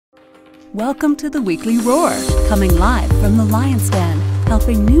Welcome to the Weekly Roar, coming live from the Lion's Den,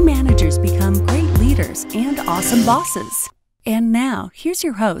 helping new managers become great leaders and awesome bosses. And now, here's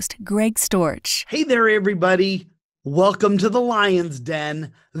your host, Greg Storch. Hey there, everybody. Welcome to the Lion's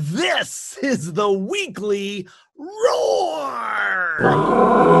Den. This is the Weekly Roar.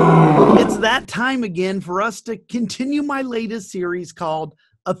 It's that time again for us to continue my latest series called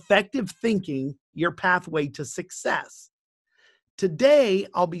Effective Thinking, Your Pathway to Success. Today,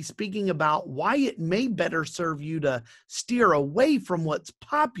 I'll be speaking about why it may better serve you to steer away from what's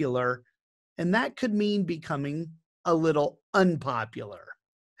popular, and that could mean becoming a little unpopular.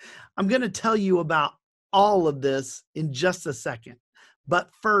 I'm going to tell you about all of this in just a second. But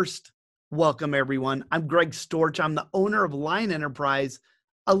first, welcome everyone. I'm Greg Storch. I'm the owner of Lion Enterprise,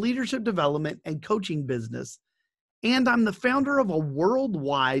 a leadership development and coaching business, and I'm the founder of a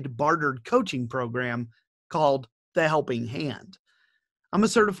worldwide bartered coaching program called The Helping Hand. I'm a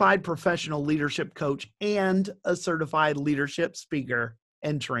certified professional leadership coach and a certified leadership speaker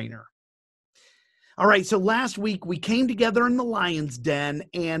and trainer. All right, so last week we came together in the Lion's Den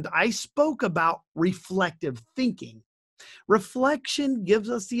and I spoke about reflective thinking. Reflection gives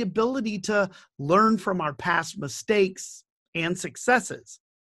us the ability to learn from our past mistakes and successes.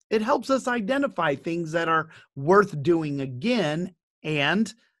 It helps us identify things that are worth doing again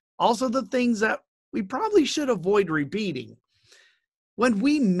and also the things that we probably should avoid repeating. When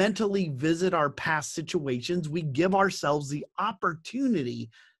we mentally visit our past situations, we give ourselves the opportunity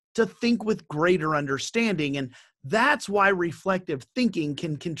to think with greater understanding, and that's why reflective thinking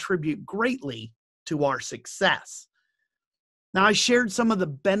can contribute greatly to our success. Now, I shared some of the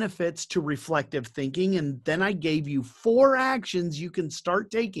benefits to reflective thinking, and then I gave you 4 actions you can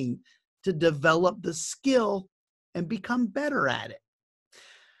start taking to develop the skill and become better at it.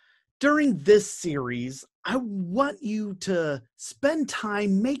 During this series, I want you to spend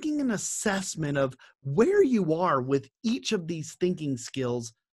time making an assessment of where you are with each of these thinking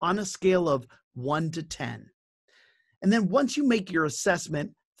skills on a scale of 1 to 10. And then once you make your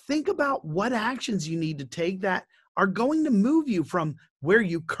assessment, think about what actions you need to take that are going to move you from where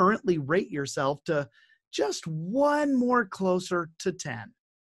you currently rate yourself to just one more closer to 10.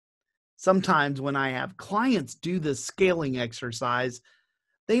 Sometimes when I have clients do this scaling exercise,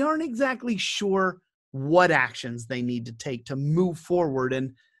 they aren't exactly sure what actions they need to take to move forward,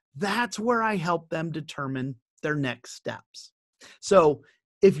 and that's where I help them determine their next steps. So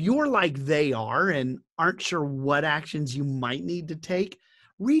if you're like they are and aren't sure what actions you might need to take,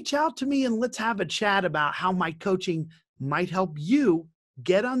 reach out to me and let's have a chat about how my coaching might help you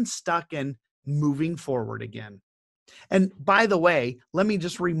get unstuck and moving forward again. And by the way, let me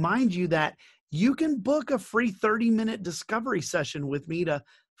just remind you that you can book a free 30-minute discovery session with me to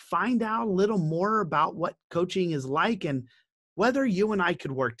find out a little more about what coaching is like and whether you and I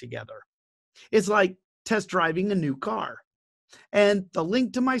could work together. It's like test driving a new car. And the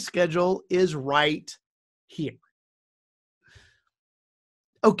link to my schedule is right here.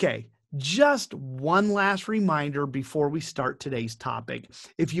 Okay, just one last reminder before we start today's topic.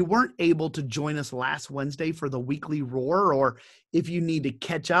 If you weren't able to join us last Wednesday for the Weekly Roar, or if you need to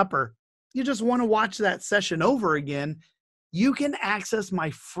catch up, or you just want to watch that session over again, you can access my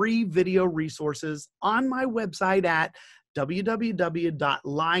free video resources on my website at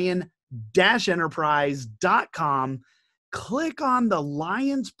www.lion-enterprise.com. Click on the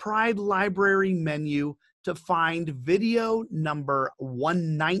Lion's Pride Library menu to find video number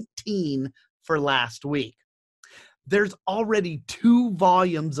 119 for last week. There's already 2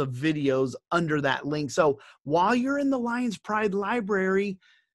 volumes of videos under that link. So while you're in the Lion's Pride Library,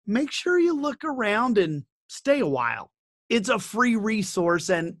 make sure you look around and stay a while. It's a free resource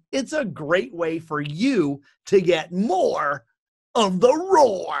and it's a great way for you to get more of the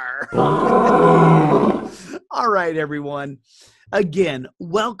roar. All right, everyone. Again,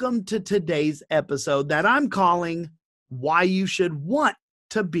 welcome to today's episode that I'm calling Why You Should Want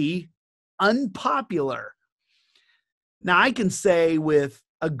to Be Unpopular. Now, I can say with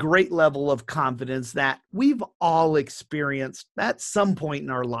a great level of confidence that we've all experienced at some point in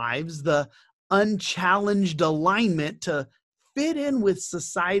our lives the unchallenged alignment to fit in with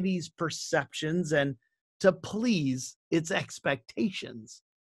society's perceptions and to please its expectations.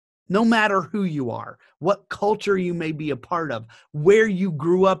 No matter who you are, what culture you may be a part of, where you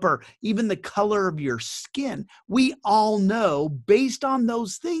grew up, or even the color of your skin, we all know based on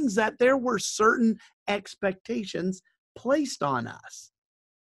those things that there were certain expectations placed on us.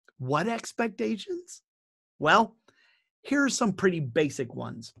 What expectations? Well, here are some pretty basic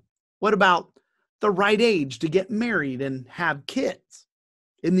ones. What about the right age to get married and have kids?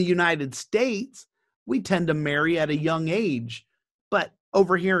 In the United States, we tend to marry at a young age, but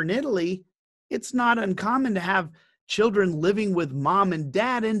Over here in Italy, it's not uncommon to have children living with mom and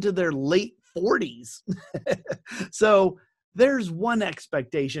dad into their late 40s. So there's one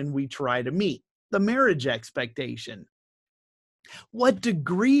expectation we try to meet, the marriage expectation. What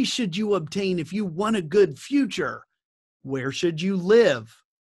degree should you obtain if you want a good future? Where should you live?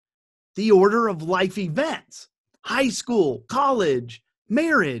 The order of life events, high school, college,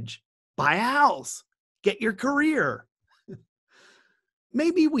 marriage, buy a house, get your career.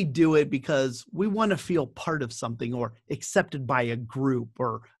 Maybe we do it because we want to feel part of something or accepted by a group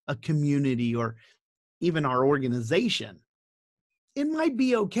or a community or even our organization. It might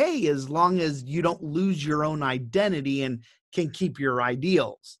be okay as long as you don't lose your own identity and can keep your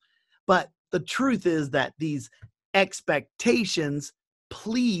ideals. But the truth is that these expectations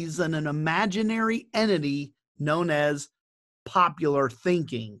please an imaginary entity known as popular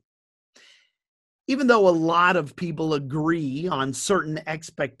thinking. Even though a lot of people agree on certain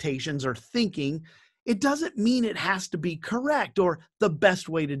expectations or thinking, it doesn't mean it has to be correct or the best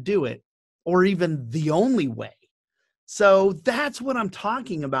way to do it, or even the only way. So that's what I'm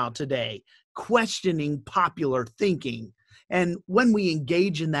talking about today, questioning popular thinking. And when we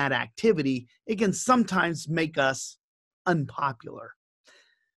engage in that activity, it can sometimes make us unpopular.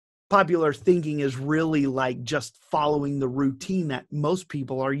 Popular thinking is really like just following the routine that most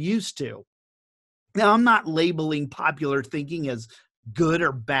people are used to. Now, I'm not labeling popular thinking as good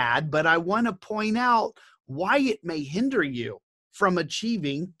or bad, but I want to point out why it may hinder you from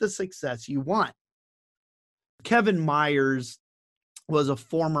achieving the success you want. Kevin Myers was a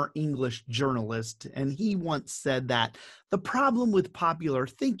former English journalist, and he once said that the problem with popular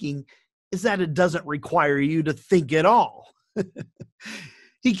thinking is that it doesn't require you to think at all.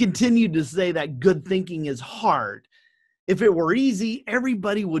 He continued to say that good thinking is hard. If it were easy,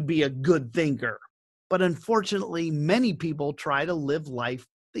 everybody would be a good thinker. But unfortunately, many people try to live life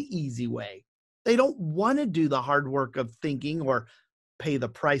the easy way. They don't want to do the hard work of thinking or pay the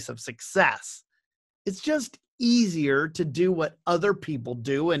price of success. It's just easier to do what other people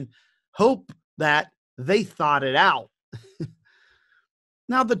do and hope that they thought it out.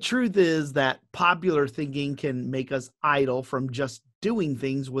 Now, the truth is that popular thinking can make us idle from just doing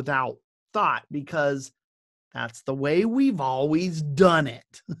things without thought because that's the way we've always done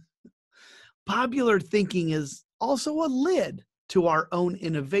it. Popular thinking is also a lid to our own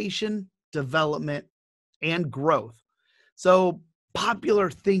innovation, development, and growth. So popular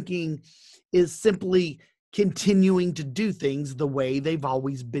thinking is simply continuing to do things the way they've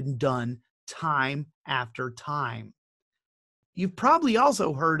always been done time after time. You've probably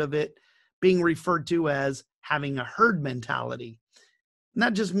also heard of it being referred to as having a herd mentality. And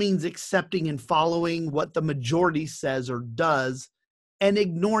that just means accepting and following what the majority says or does and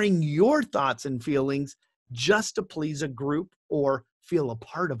ignoring your thoughts and feelings just to please a group or feel a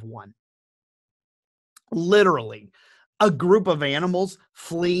part of one. Literally, a group of animals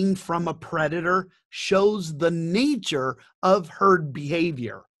fleeing from a predator shows the nature of herd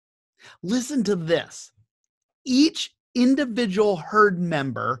behavior. Listen to this. Each individual herd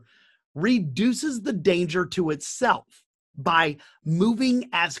member reduces the danger to itself by moving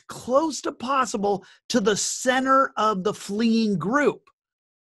as close to possible to the center of the fleeing group.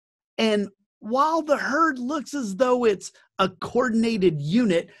 And while the herd looks as though it's a coordinated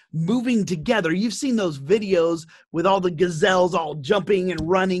unit moving together, you've seen those videos with all the gazelles all jumping and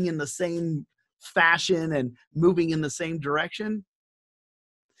running in the same fashion and moving in the same direction.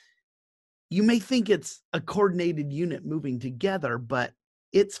 You may think it's a coordinated unit moving together, but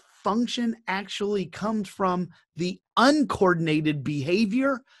its function actually comes from the uncoordinated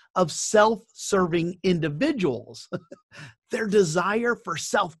behavior of self-serving individuals, their desire for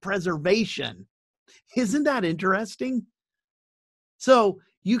self-preservation. Isn't that interesting? So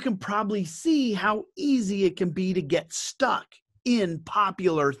you can probably see how easy it can be to get stuck in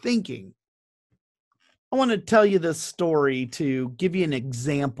popular thinking. I want to tell you this story to give you an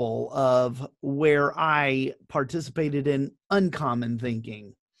example of where I participated in uncommon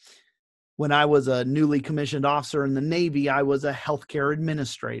thinking. When I was a newly commissioned officer in the Navy, I was a healthcare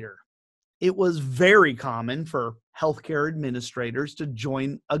administrator. It was very common for healthcare administrators to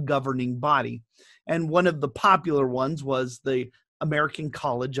join a governing body, and one of the popular ones was the American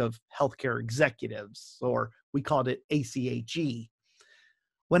College of Healthcare Executives, or we called it ACHE.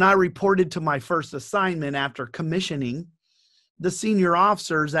 When I reported to my first assignment after commissioning, the senior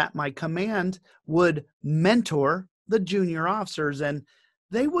officers at my command would mentor the junior officers, and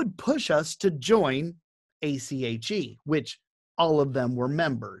they would push us to join ACHE, which all of them were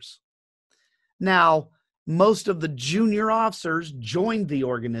members. Now, most of the junior officers joined the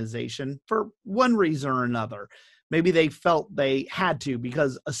organization for one reason or another. Maybe they felt they had to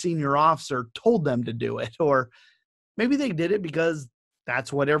because a senior officer told them to do it, or maybe they did it because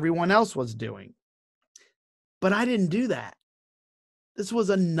that's what everyone else was doing. But I didn't do that. This was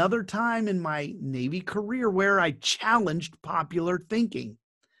another time in my Navy career where I challenged popular thinking.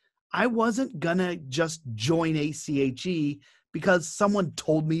 I wasn't gonna just join ACHE because someone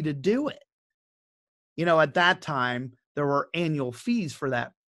told me to do it. At that time, there were annual fees for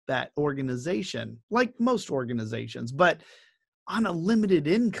that organization, like most organizations. But on a limited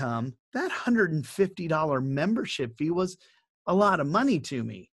income, that $150 membership fee was a lot of money to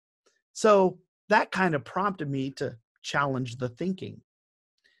me. So that kind of prompted me to challenge the thinking.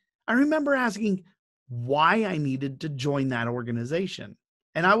 I remember asking why I needed to join that organization.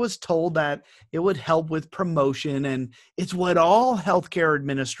 And I was told that it would help with promotion and it's what all healthcare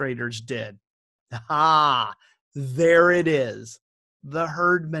administrators did. Ah, there it is. The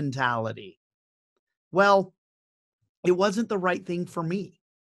herd mentality. Well, it wasn't the right thing for me.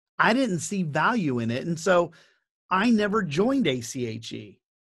 I didn't see value in it. And so I never joined ACHE.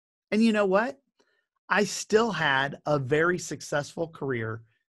 And you know what? I still had a very successful career,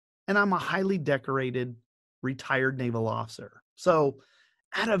 and I'm a highly decorated retired naval officer. So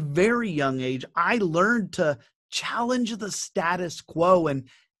at a very young age, I learned to challenge the status quo and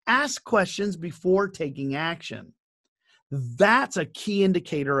ask questions before taking action. That's a key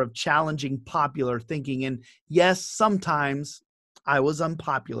indicator of challenging popular thinking. And yes, sometimes I was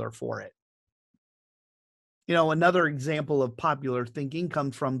unpopular for it. Another example of popular thinking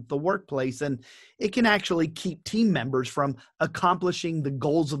comes from the workplace, and it can actually keep team members from accomplishing the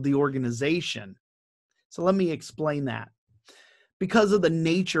goals of the organization. So let me explain that. Because of the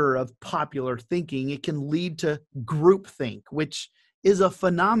nature of popular thinking, it can lead to groupthink, which is a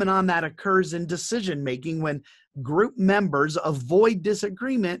phenomenon that occurs in decision making when group members avoid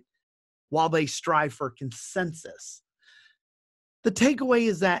disagreement while they strive for consensus. The takeaway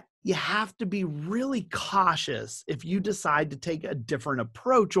is that you have to be really cautious if you decide to take a different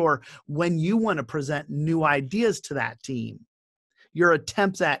approach or when you want to present new ideas to that team. Your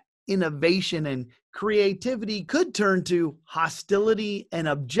attempts at innovation and creativity could turn to hostility and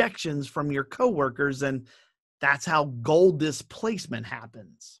objections from your coworkers, and that's how goal displacement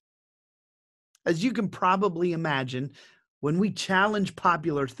happens. As you can probably imagine, when we challenge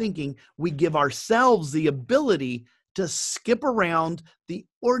popular thinking, we give ourselves the ability to skip around the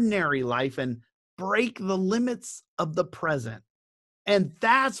ordinary life and break the limits of the present. And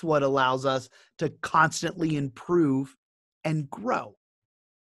that's what allows us to constantly improve and grow.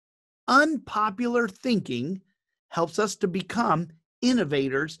 Unpopular thinking helps us to become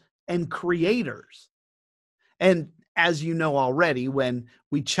innovators and creators. And as you know already, when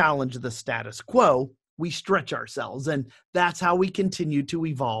we challenge the status quo, we stretch ourselves, and that's how we continue to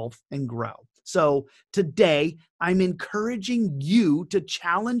evolve and grow. So today, I'm encouraging you to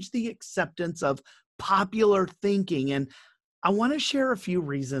challenge the acceptance of popular thinking, and I want to share a few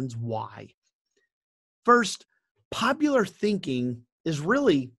reasons why. First, popular thinking is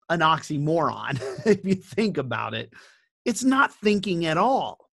really an oxymoron if you think about it. It's not thinking at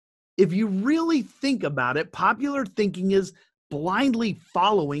all. If you really think about it, popular thinking is blindly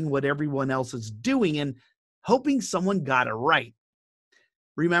following what everyone else is doing and hoping someone got it right.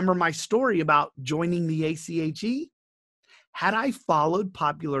 Remember my story about joining the ACHE? Had I followed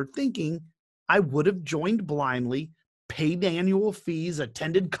popular thinking, I would have joined blindly, paid annual fees,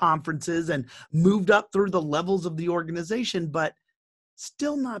 attended conferences, and moved up through the levels of the organization, but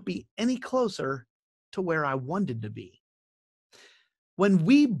still not be any closer to where I wanted to be. When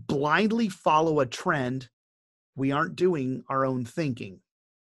we blindly follow a trend, we aren't doing our own thinking.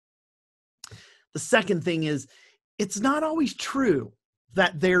 The second thing is, it's not always true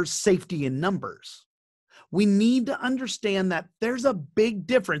that there's safety in numbers. We need to understand that there's a big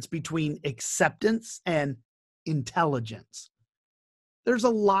difference between acceptance and intelligence. There's a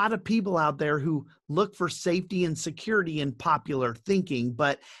lot of people out there who look for safety and security in popular thinking,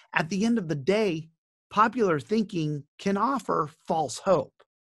 but at the end of the day, popular thinking can offer false hope.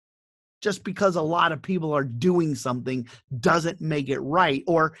 Just because a lot of people are doing something doesn't make it right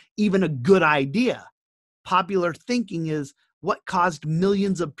or even a good idea. Popular thinking is what caused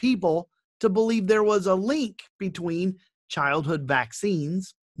millions of people to believe there was a link between childhood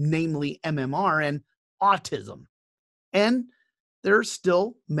vaccines, namely MMR, and autism. And there are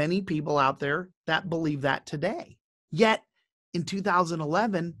still many people out there that believe that today. Yet, in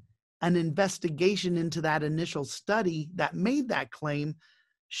 2011, an investigation into that initial study that made that claim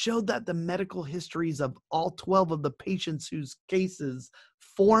showed that the medical histories of all 12 of the patients whose cases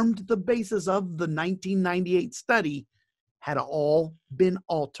formed the basis of the 1998 study had all been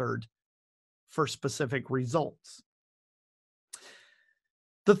altered for specific results.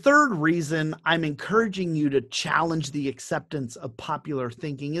 The third reason I'm encouraging you to challenge the acceptance of popular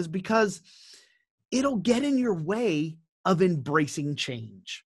thinking is because it'll get in your way of embracing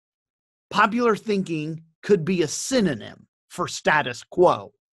change. Popular thinking could be a synonym for status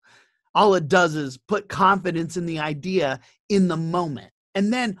quo. All it does is put confidence in the idea in the moment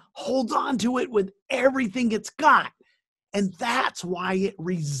and then holds on to it with everything it's got. And that's why it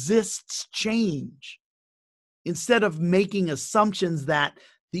resists change. Instead of making assumptions that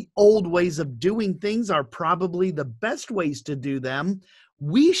the old ways of doing things are probably the best ways to do them,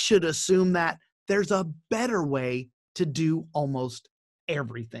 we should assume that there's a better way to do almost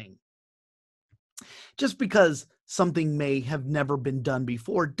everything. Just because something may have never been done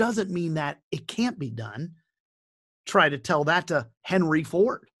before doesn't mean that it can't be done. Try to tell that to Henry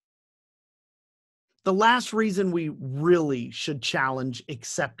Ford. The last reason we really should challenge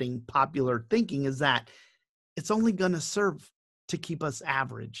accepting popular thinking is that it's only going to serve to keep us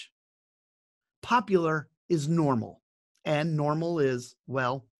average. Popular is normal, and normal is,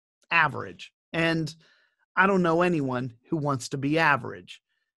 well, average. And I don't know anyone who wants to be average.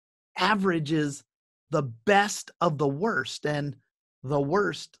 Average is the best of the worst and the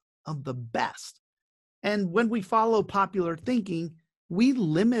worst of the best. And when we follow popular thinking, we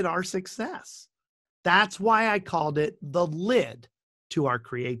limit our success. That's why I called it the lid to our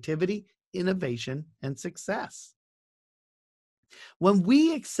creativity, innovation, and success. When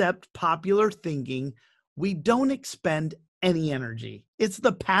we accept popular thinking, we don't expend any energy. It's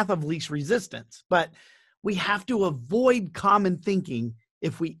the path of least resistance, but we have to avoid common thinking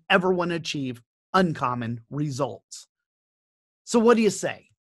if we ever want to achieve uncommon results. So what do you say?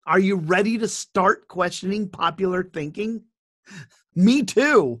 Are you ready to start questioning popular thinking? Me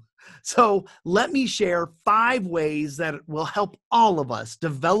too. So let me share 5 ways that will help all of us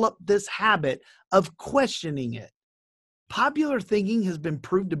develop this habit of questioning it. Popular thinking has been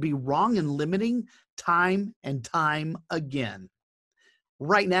proved to be wrong and limiting time and time again.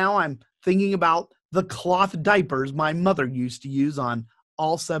 Right now, I'm thinking about the cloth diapers my mother used to use on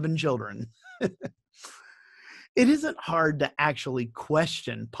all 7 children. It isn't hard to actually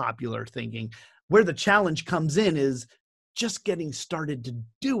question popular thinking. Where the challenge comes in is just getting started to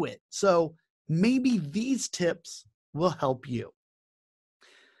do it. So maybe these tips will help you.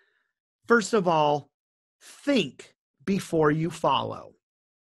 First of all, think before you follow.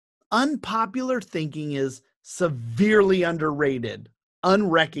 Unpopular thinking is severely underrated,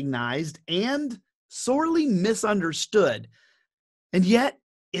 unrecognized, and sorely misunderstood. And yet,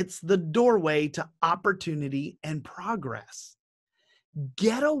 it's the doorway to opportunity and progress.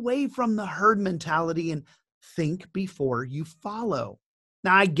 Get away from the herd mentality and think before you follow.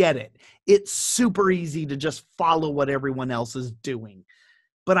 Now, I get it. It's super easy to just follow what everyone else is doing.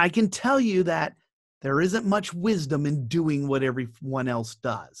 But I can tell you that there isn't much wisdom in doing what everyone else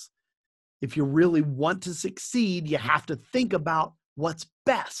does. If you really want to succeed, you have to think about what's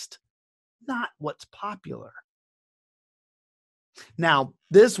best, not what's popular. Now,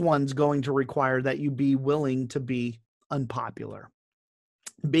 this one's going to require that you be willing to be unpopular.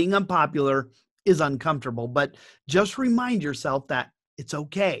 Being unpopular is uncomfortable, but just remind yourself that it's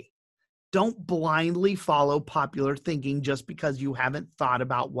okay. Don't blindly follow popular thinking just because you haven't thought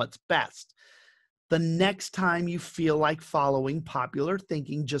about what's best. The next time you feel like following popular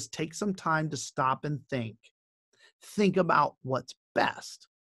thinking, just take some time to stop and think. Think about what's best,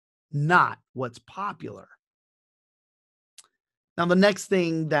 not what's popular. Now, the next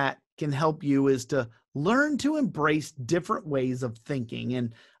thing that can help you is to learn to embrace different ways of thinking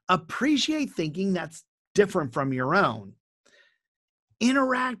and appreciate thinking that's different from your own.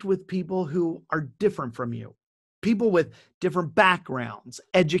 Interact with people who are different from you, people with different backgrounds,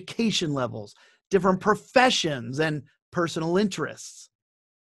 education levels, different professions, and personal interests.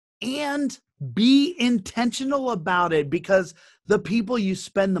 And be intentional about it, because the people you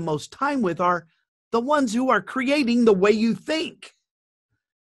spend the most time with are the ones who are creating the way you think.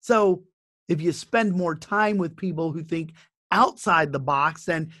 So if you spend more time with people who think outside the box,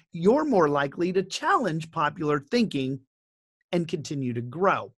 then you're more likely to challenge popular thinking and continue to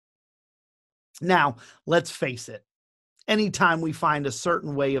grow. Now, let's face it. Anytime we find a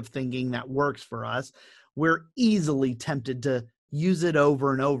certain way of thinking that works for us, we're easily tempted to use it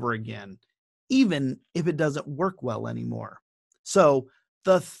over and over again, even if it doesn't work well anymore. So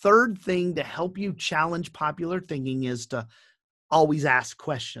the third thing to help you challenge popular thinking is to always ask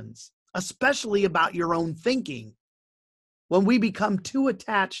questions, especially about your own thinking. When we become too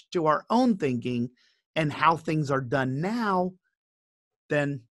attached to our own thinking and how things are done now,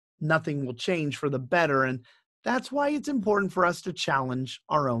 then nothing will change for the better. And that's why it's important for us to challenge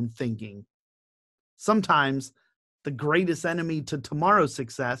our own thinking. Sometimes the greatest enemy to tomorrow's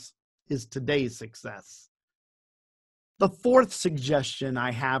success is today's success. The fourth suggestion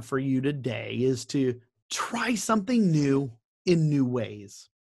I have for you today is to try something new in new ways.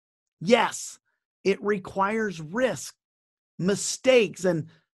 Yes, it requires risk, mistakes, and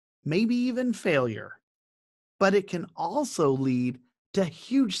maybe even failure, but it can also lead to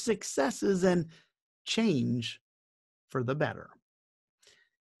huge successes and change for the better.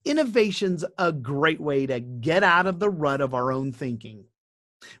 Innovation's a great way to get out of the rut of our own thinking.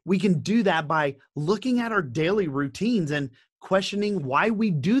 We can do that by looking at our daily routines and questioning why we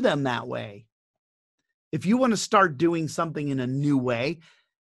do them that way. If you want to start doing something in a new way,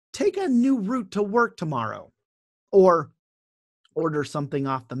 take a new route to work tomorrow, or order something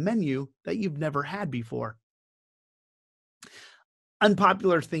off the menu that you've never had before.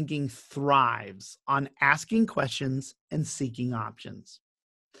 Unpopular thinking thrives on asking questions and seeking options.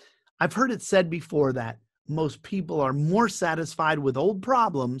 I've heard it said before that most people are more satisfied with old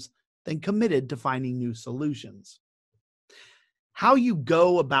problems than committed to finding new solutions. How you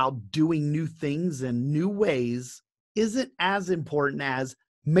go about doing new things in new ways isn't as important as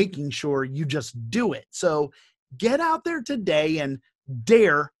making sure you just do it. So get out there today and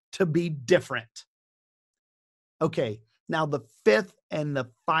dare to be different. Okay, now the fifth and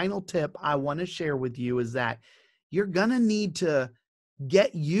the final tip I want to share with you is that you're going to need to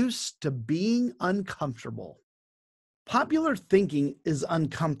get used to being uncomfortable. Popular thinking is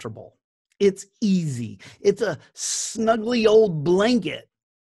uncomfortable. It's easy. It's a snuggly old blanket.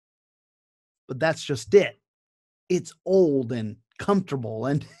 But that's just it. It's old and comfortable.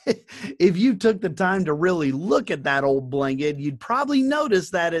 And if you took the time to really look at that old blanket, you'd probably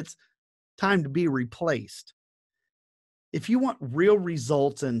notice that it's time to be replaced. If you want real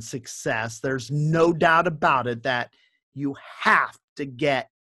results and success, there's no doubt about it that you have to get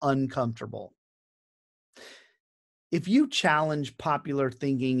uncomfortable. If you challenge popular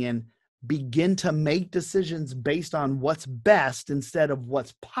thinking and begin to make decisions based on what's best instead of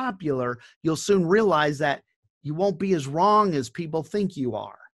what's popular, you'll soon realize that you won't be as wrong as people think you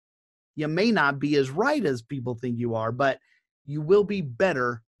are. You may not be as right as people think you are, but you will be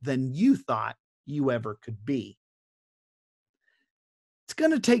better than you thought you ever could be. It's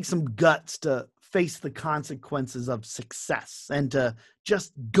going to take some guts to face the consequences of success and to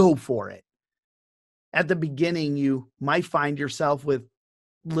just go for it. At the beginning, you might find yourself with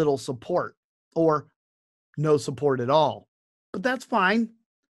little support or no support at all, but that's fine.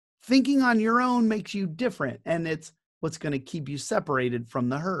 Thinking on your own makes you different, and it's what's going to keep you separated from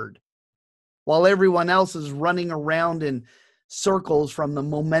the herd. While everyone else is running around in circles from the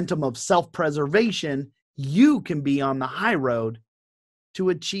momentum of self-preservation, you can be on the high road to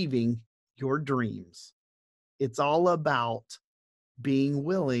achieving your dreams. It's all about being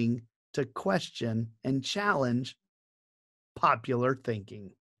willing to question and challenge popular thinking.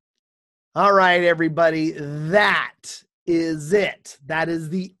 All right, everybody, that is it. That is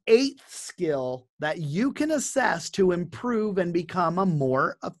the 8th skill that you can assess to improve and become a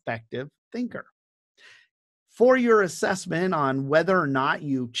more effective thinker. For your assessment on whether or not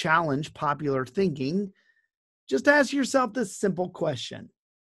you challenge popular thinking, just ask yourself this simple question.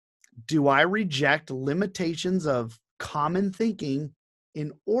 Do I reject limitations of common thinking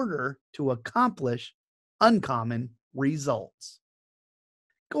in order to accomplish uncommon results?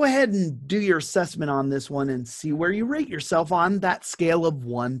 Go ahead and do your assessment on this one and see where you rate yourself on that scale of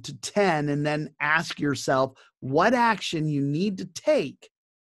 1 to 10, and then ask yourself what action you need to take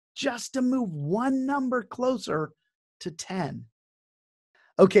just to move one number closer to 10.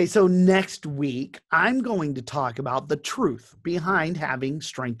 Okay, so next week, I'm going to talk about the truth behind having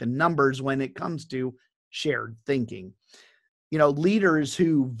strength in numbers when it comes to shared thinking. Leaders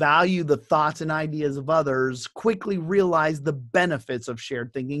who value the thoughts and ideas of others quickly realize the benefits of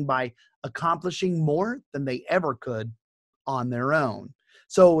shared thinking by accomplishing more than they ever could on their own.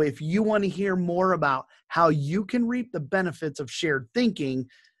 So if you want to hear more about how you can reap the benefits of shared thinking,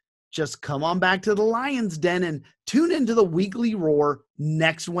 just come on back to the Lion's Den and tune into the Weekly Roar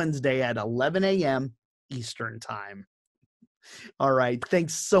next Wednesday at 11 a.m. Eastern Time. All right.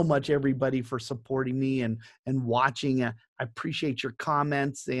 Thanks so much, everybody, for supporting me and watching. I appreciate your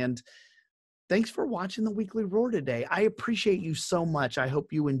comments, and thanks for watching the Weekly Roar today. I appreciate you so much. I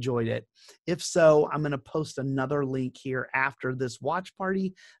hope you enjoyed it. If so, I'm going to post another link here after this watch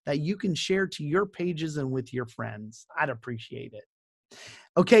party that you can share to your pages and with your friends. I'd appreciate it.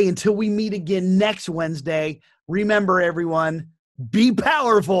 Okay, until we meet again next Wednesday, remember, everyone, be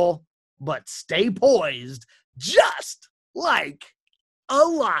powerful, but stay poised, just like a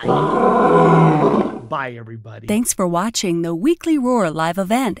lion. Bye, everybody. Thanks for watching the Weekly Roar live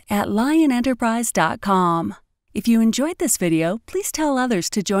event at lionenterprise.com. If you enjoyed this video, please tell others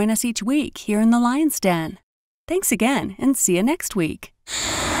to join us each week here in the Lion's Den. Thanks again, and see you next week.